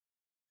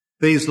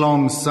These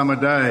long summer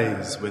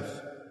days, with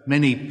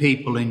many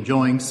people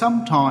enjoying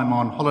some time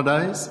on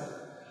holidays,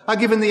 are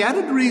given the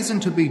added reason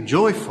to be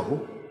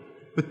joyful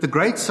with the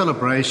great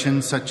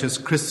celebrations such as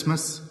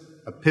Christmas,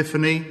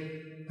 Epiphany,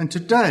 and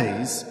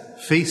today's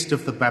Feast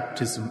of the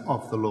Baptism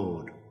of the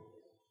Lord.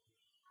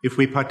 If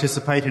we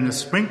participate in a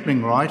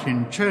sprinkling rite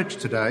in church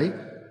today,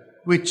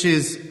 which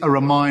is a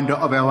reminder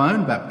of our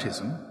own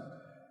baptism,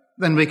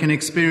 then we can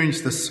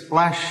experience the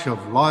splash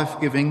of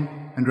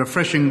life-giving and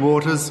refreshing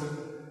waters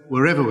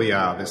wherever we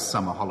are this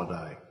summer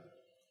holiday.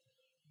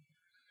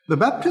 The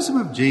baptism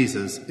of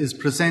Jesus is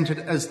presented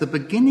as the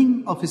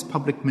beginning of his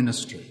public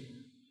ministry.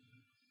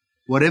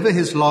 Whatever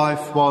his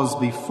life was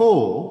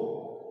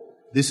before,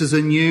 this is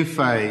a new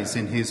phase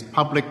in his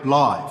public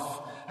life,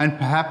 and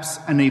perhaps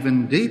an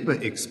even deeper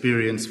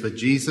experience for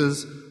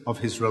Jesus of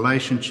his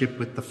relationship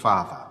with the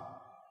Father.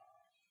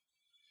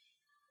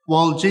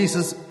 While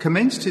Jesus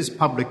commenced his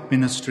public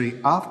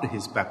ministry after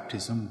his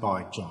baptism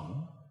by John,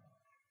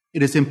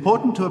 it is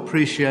important to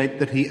appreciate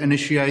that he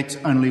initiates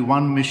only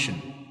one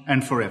mission,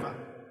 and forever,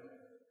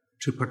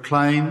 to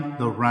proclaim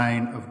the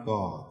reign of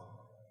God.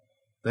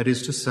 That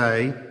is to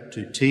say,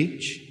 to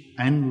teach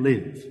and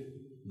live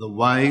the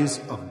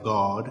ways of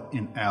God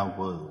in our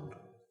world.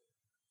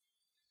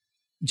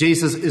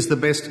 Jesus is the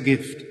best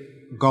gift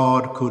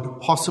God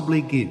could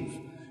possibly give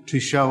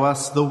to show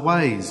us the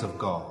ways of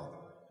God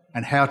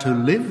and how to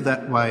live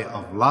that way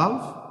of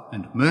love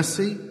and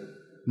mercy,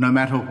 no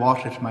matter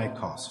what it may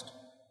cost.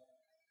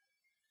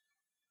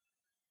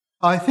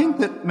 I think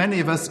that many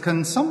of us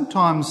can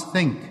sometimes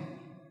think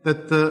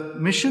that the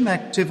mission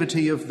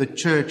activity of the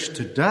church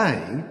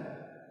today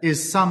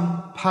is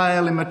some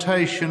pale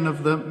imitation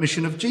of the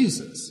mission of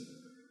Jesus,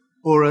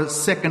 or a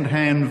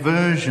second-hand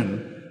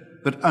version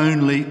that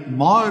only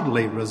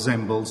mildly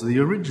resembles the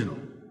original.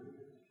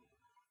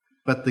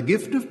 But the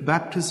gift of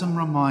baptism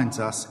reminds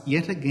us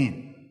yet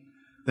again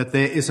that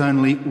there is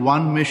only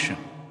one mission,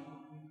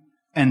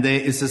 and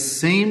there is a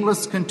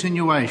seamless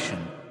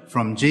continuation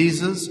from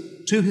Jesus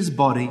to his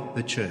body,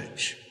 the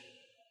church.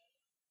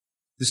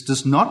 This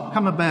does not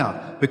come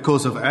about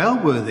because of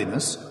our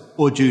worthiness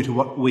or due to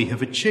what we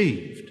have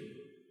achieved,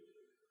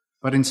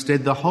 but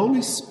instead the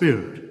Holy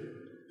Spirit,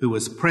 who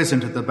was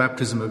present at the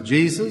baptism of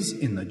Jesus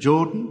in the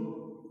Jordan,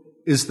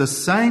 is the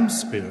same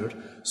Spirit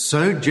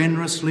so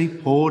generously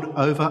poured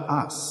over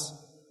us.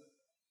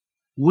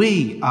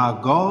 We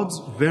are God's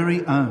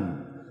very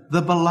own,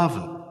 the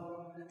beloved,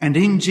 and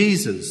in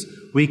Jesus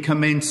we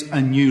commence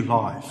a new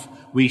life.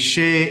 We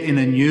share in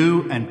a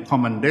new and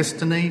common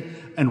destiny,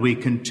 and we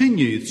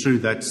continue through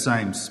that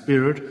same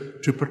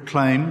Spirit to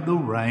proclaim the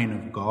reign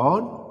of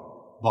God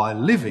by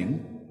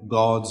living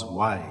God's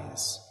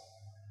ways.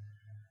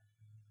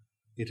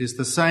 It is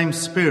the same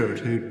Spirit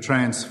who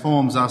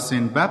transforms us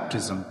in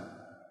baptism,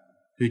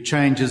 who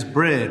changes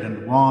bread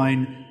and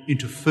wine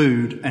into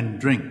food and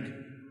drink,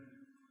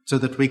 so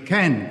that we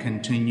can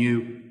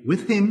continue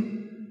with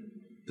him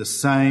the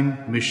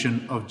same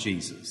mission of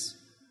Jesus.